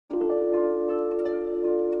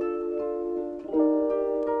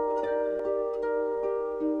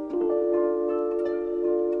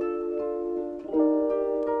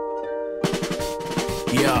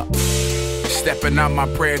Stepping out my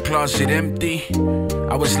prayer closet empty,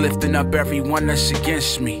 I was lifting up everyone that's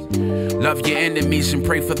against me. Love your enemies and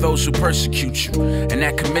pray for those who persecute you. And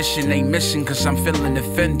that commission ain't missing cause I'm feeling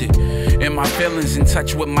offended. And my feelings in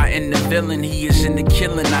touch with my inner villain. He is in the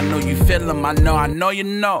killing, I know you feel him, I know you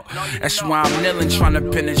know. That's why I'm kneeling, trying to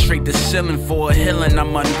penetrate the ceiling for a healing.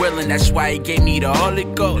 I'm unwilling, that's why he gave me the Holy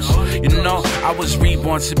Ghost. You know, I was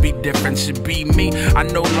reborn to be different, to be me. I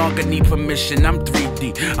no longer need permission, I'm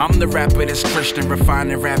 3D. I'm the rapper that's Christian,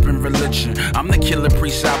 refining rap and religion. I'm the Killer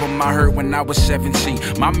Priest album I heard when I was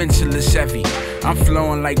 17. My mental is heavy, I'm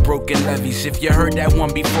flowing like broken levees. If you heard that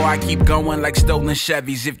one before, I keep going like stolen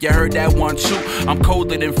Chevys. If you heard that one too, I'm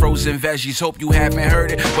colder than frozen veggies. Hope you haven't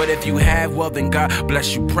heard it, but if you have, well then God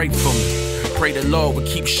bless you, pray for me. Pray the Lord will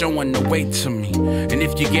keep showing the way to me. And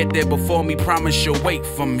if you get there before me, promise you'll wait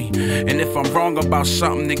for me. And if I'm wrong about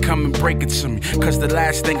something, then come and break it to me. Cause the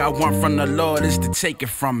last thing I want from the Lord is to take it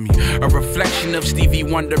from me. A reflection of Stevie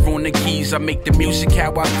Wonder on the keys. I make the music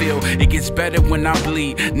how I feel, it gets better when I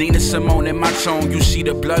bleed. Nina Simone in my tone, you see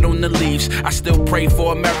the blood on the leaves. I still pray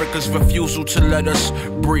for America's refusal to let us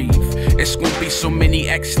breathe. It's gonna be so many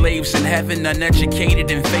ex-slaves in heaven,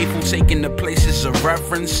 uneducated and faithful, taking the places of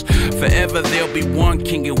reverence. Forever there'll be one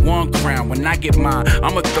king and one crown. When I get mine,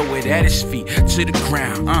 I'ma throw it at his feet, to the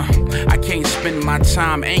ground. I can't spend my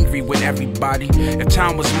time angry with everybody. If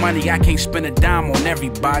time was money, I can't spend a dime on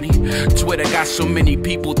everybody. Twitter got so many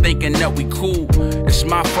people thinking that we cool. It's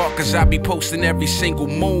my fault cause I be posting every single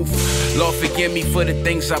move. Lord forgive me for the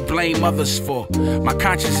things I blame others for. My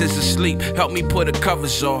conscience is asleep, help me pull the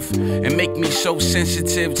covers off. And make me so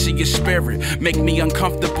sensitive to your spirit. Make me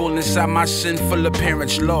uncomfortable inside my sinful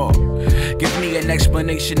appearance, Lord. Give me an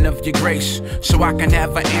explanation of your grace, so I can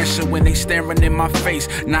have an answer when they staring in my face.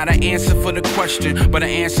 Not an answer for the question, but an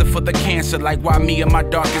answer for the cancer. Like why me and my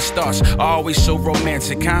darkest thoughts are always so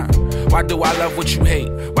romantic, huh? Why do I love what you hate?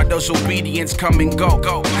 Why does obedience come and go?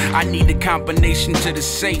 I need a combination to the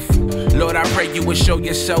safe. Lord, I pray you would show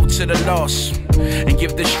yourself to the lost and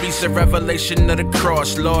give the streets a revelation of the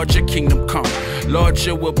cross. Lord, your kingdom come, Lord,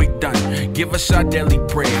 your will be done. Give us our daily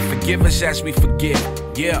bread, forgive us as we forgive.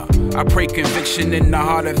 Yeah, I pray conviction in the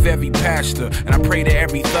heart of every pastor, and I pray that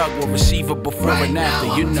every thug will receive it before and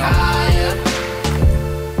after, you know.